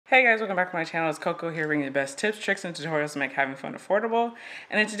Hey guys, welcome back to my channel. It's Koko here, bringing you the best tips, tricks, and tutorials to make having fun affordable.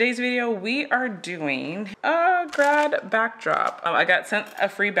 And in today's video, we are doing a grad backdrop. I got sent a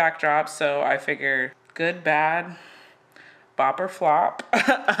free backdrop, so I figured good, bad, bop or flop.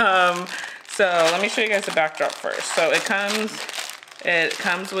 So let me show you guys the backdrop first. So it comes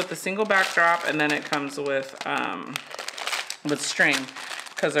with a single backdrop, and then it comes with string,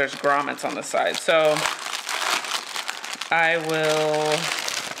 because there's grommets on the side. So I will.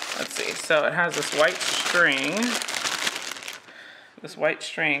 Let's see, so it has this white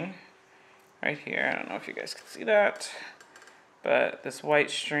string right here. I don't know if you guys can see that, but this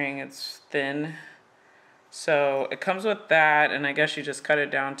white string, it's thin. So it comes with that, and I guess you just cut it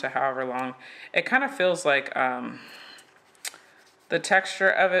down to however long. It kind of feels like, the texture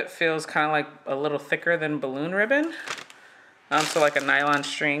of it feels kind of like a little thicker than balloon ribbon. So like a nylon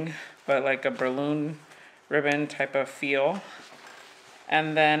string, but like a balloon ribbon type of feel.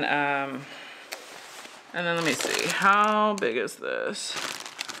 And then let me see, how big is this?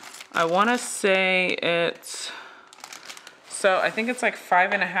 I want to say it's, so I think it's like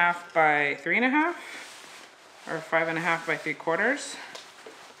 5.5 by 3.5, or 5.5 by 3/4.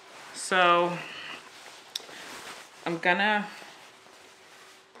 So I'm gonna,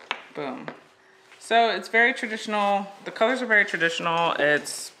 boom. So it's very traditional. The colors are very traditional.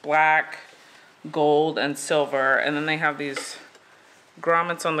 It's black, gold, and silver, and then they have these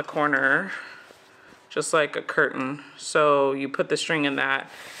grommets on the corner, just like a curtain. So you put the string in that,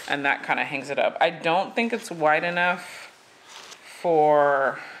 and that kind of hangs it up. I don't think it's wide enough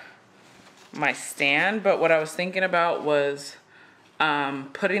for my stand, but what I was thinking about was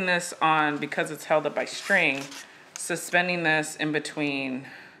putting this on, because it's held up by string, suspending this in between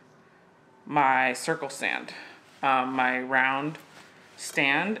my circle stand, my round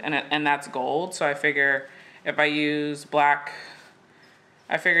stand, and that's gold. So I figure if I use black,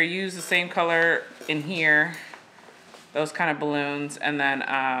 use the same color in here, those kind of balloons, and then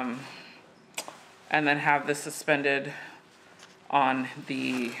have this suspended on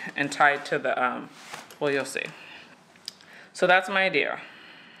the, and tied to the, well, you'll see. So that's my idea.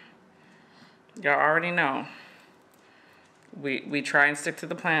 Y'all already know. We try and stick to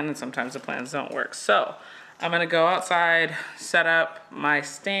the plan, and sometimes the plans don't work. So I'm gonna go outside, set up my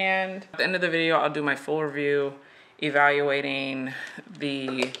stand. At the end of the video, I'll do my full review, evaluating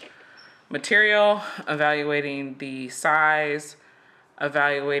the material, evaluating the size,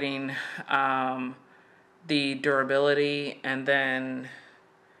 evaluating the durability, and then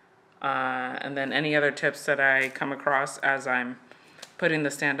any other tips that I come across as I'm putting the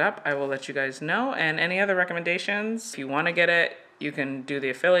stand up, I will let you guys know. And any other recommendations, if you want to get it, you can do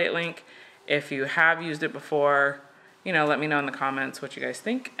the affiliate link. If you have used it before, you know, let me know in the comments what you guys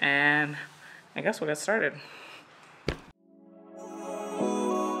think, and I guess we'll get started.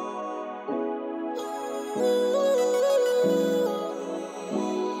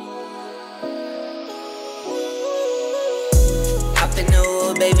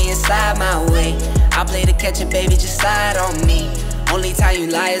 Baby, inside my way, I play to catch it, baby, just slide on me. Only time you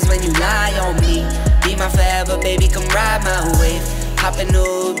lie is when you lie on me. Be my forever, baby, come ride my wave. Hop in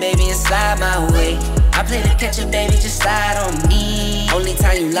new, baby, inside my way, I play to catch it, baby, just slide on me. Only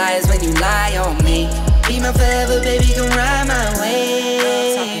time you lie is when you lie on me. Be my forever, baby, come ride my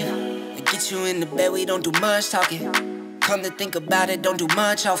wave. I get you in the bed, we don't do much talking. Come to think about it, don't do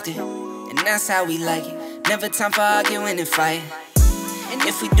much often. And that's how we like it. Never time for arguing and fighting. And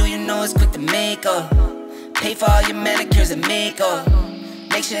if we do, you know it's quick to make up. Pay for all your manicures and makeup.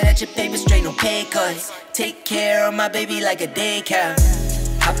 Make sure that your paper's straight, no pay cuts. Take care of my baby like a daycare.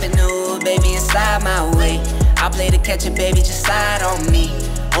 Hop in new, baby, inside my way, I play to catch it, baby, just slide on me.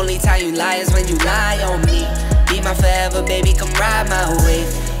 Only time you lie is when you lie on me. Be my forever, baby, come ride my wave.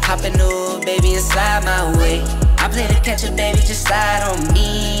 Hop in new, baby, inside my way, I play to catch it, baby, just slide on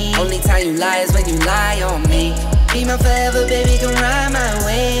me. Only time you lie is when you lie on me. Be my forever, baby, come ride my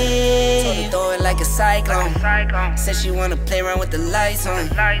wave. Throw it like a cyclone. Said she wanna play around with the lights on.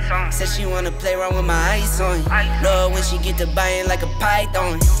 Said she wanna play around with my ice on. Lord, when she get to buying like a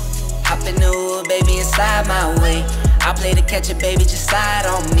python. Hop in new, baby, inside my way, I play to catch it, baby, just slide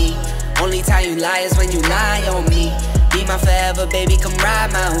on me. Only time you lie is when you lie on me. Be my forever, baby, come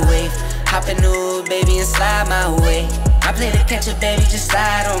ride my wave. Hop in new, baby, inside my way, I play to catch it, baby, just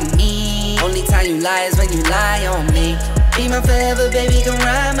slide on me. Only time you lie is when you lie on me. Be my forever, baby, come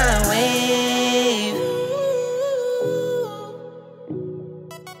ride my wave.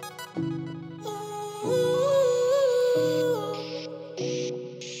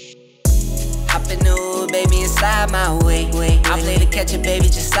 Hop in new, baby, inside my way, I play to catch it, baby,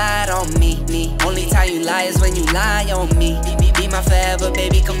 just slide on me. Only time you lie is when you lie on me. Be my forever,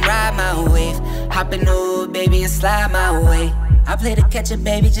 baby, come ride my wave. Hop in the hood, baby, and slide my way. I play to catch it,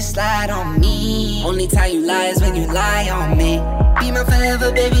 baby, just slide on me. Only time you lie is when you lie on me. Be my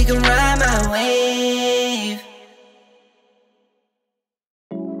forever, baby, come ride my wave.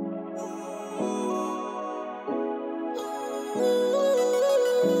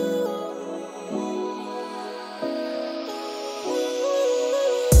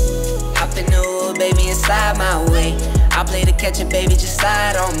 Hop in the hood, baby, and slide my way. I play to catch it, baby, just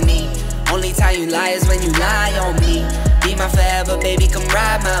slide on me. Only time you lie is when you lie on me. Be my forever, baby, come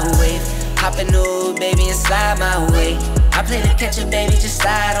ride my wave. Hop in the hood, baby, and slide my way. I play to catch it, baby, just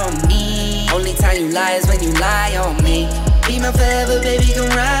slide on me. Only time you lie is when you lie on me. Be my forever, baby, come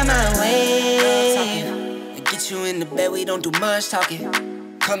ride my wave. I get you in the bed, we don't do much talking.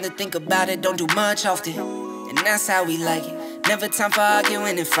 Come to think about it, don't do much often. And that's how we like it. Never time for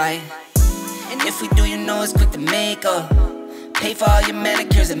arguing and fighting. And if we do, you know it's quick to make up. Pay for all your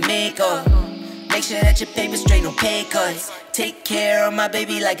manicures and makeup. Make sure that your paper's straight, no pay cuts. Take care of my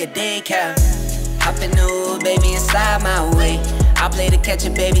baby like a daycare. Hop in the hood, baby, and slide my way. I play to catch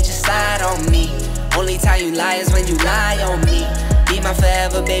it, baby, just slide on me. Only time you lie is when you lie on me. Be my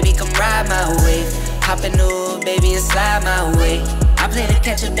forever, baby, come ride my wave. Hop in the hood, baby, and slide my way. I play to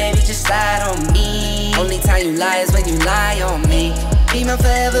catch it, baby, just slide on me. Only time you lie is when you lie on me. Be my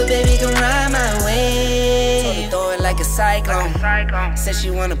forever, baby, come ride my wave. Throw it like a cyclone. Said she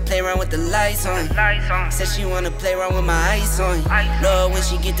wanna play around with the lights on. Said she wanna play around with my ice on. Lord, when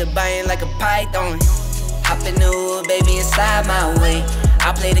she get to buying like a python. Hop in the hood, baby, and slide my way.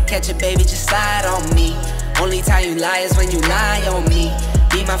 I play to catch it, baby, just slide on me. Only time you lie is when you lie on me.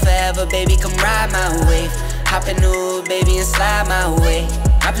 Be my forever, baby, come ride my wave. Hop in the hood, baby, and slide my way.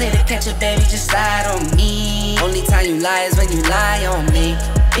 I play to catch it, baby, just slide on me. Only time you lie is when you lie on me.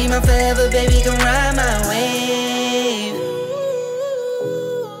 Be my forever, baby, come ride my wave.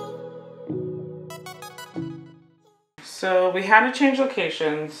 So we had to change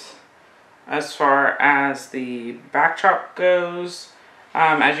locations as far as the backdrop goes.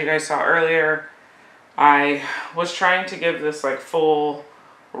 As you guys saw earlier, I was trying to give this like full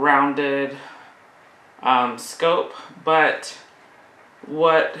rounded scope, but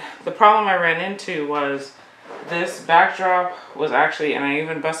what the problem I ran into was this backdrop was actually, and I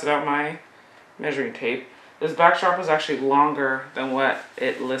even busted out my measuring tape, this backdrop was actually longer than what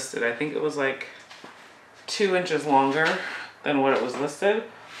it listed. I think it was like 2 inches longer than what it was listed.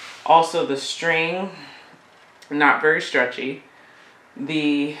 Also the string, not very stretchy.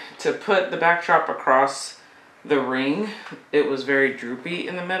 To put the backdrop across the ring, it was very droopy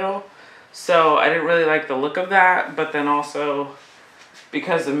in the middle. So I didn't really like the look of that, but then also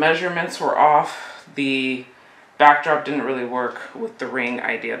because the measurements were off, the backdrop didn't really work with the ring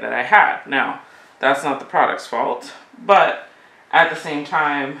idea that I had. Now, that's not the product's fault, but at the same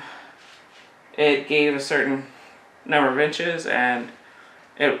time, it gave a certain number of inches and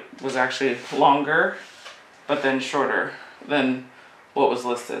it was actually longer, but then shorter than what was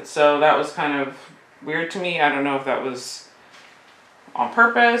listed. So that was kind of weird to me. I don't know if that was on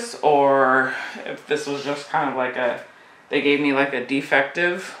purpose or if this was just kind of like they gave me like a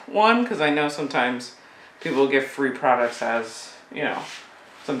defective one, because I know sometimes people give free products as, you know,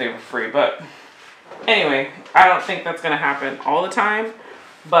 something for free. But anyway, I don't think that's going to happen all the time,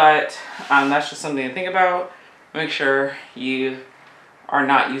 but that's just something to think about. Make sure you are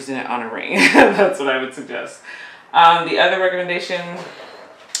not using it on a ring. That's what I would suggest. The other recommendation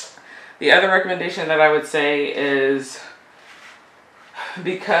that I would say is,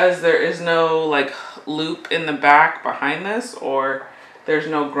 because there is no like loop in the back behind this, or there's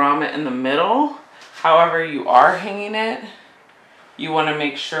no grommet in the middle, however you are hanging it, you want to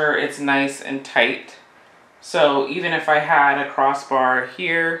make sure it's nice and tight. So even if I had a crossbar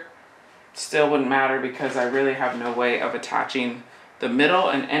here, still wouldn't matter, because I really have no way of attaching the middle,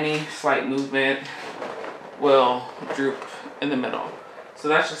 and any slight movement will droop in the middle. So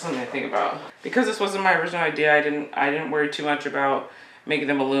that's just something to think about. Because this wasn't my original idea, I didn't worry too much about making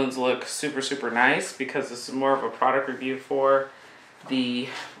the balloons look super, super nice, because this is more of a product review for the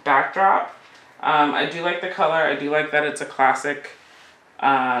backdrop. I do like the color. I do like that it's a classic,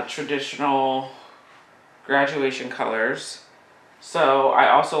 traditional graduation colors. So I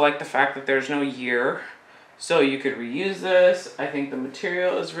also like the fact that there's no year, so you could reuse this. I think the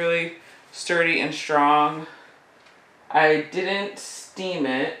material is really sturdy and strong. I didn't steam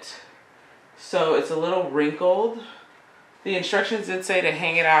it, so it's a little wrinkled. The instructions did say to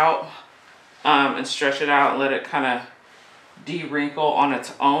hang it out and stretch it out and let it kind of de-wrinkle on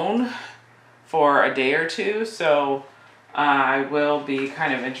its own for a day or two. So I will be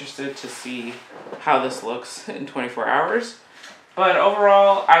kind of interested to see how this looks in 24 hours. But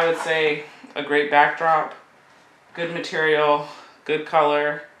overall, I would say a great backdrop, good material, good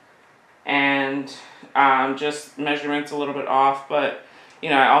color, and just measurements a little bit off. But, you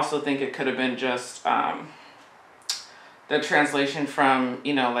know, I also think it could have been just the translation from,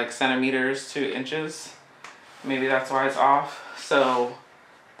 you know, like centimeters to inches. Maybe that's why it's off. So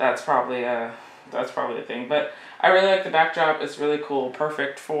that's probably a thing. But I really like the backdrop. It's really cool.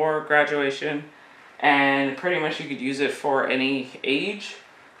 Perfect for graduation. And pretty much you could use it for any age.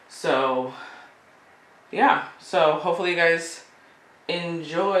 So yeah. So hopefully you guys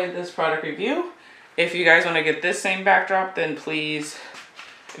enjoy this product review. If you guys want to get this same backdrop, then please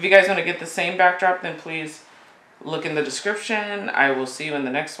look in the description. I will see you in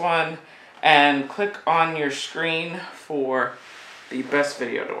the next one. And click on your screen for the best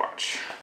video to watch.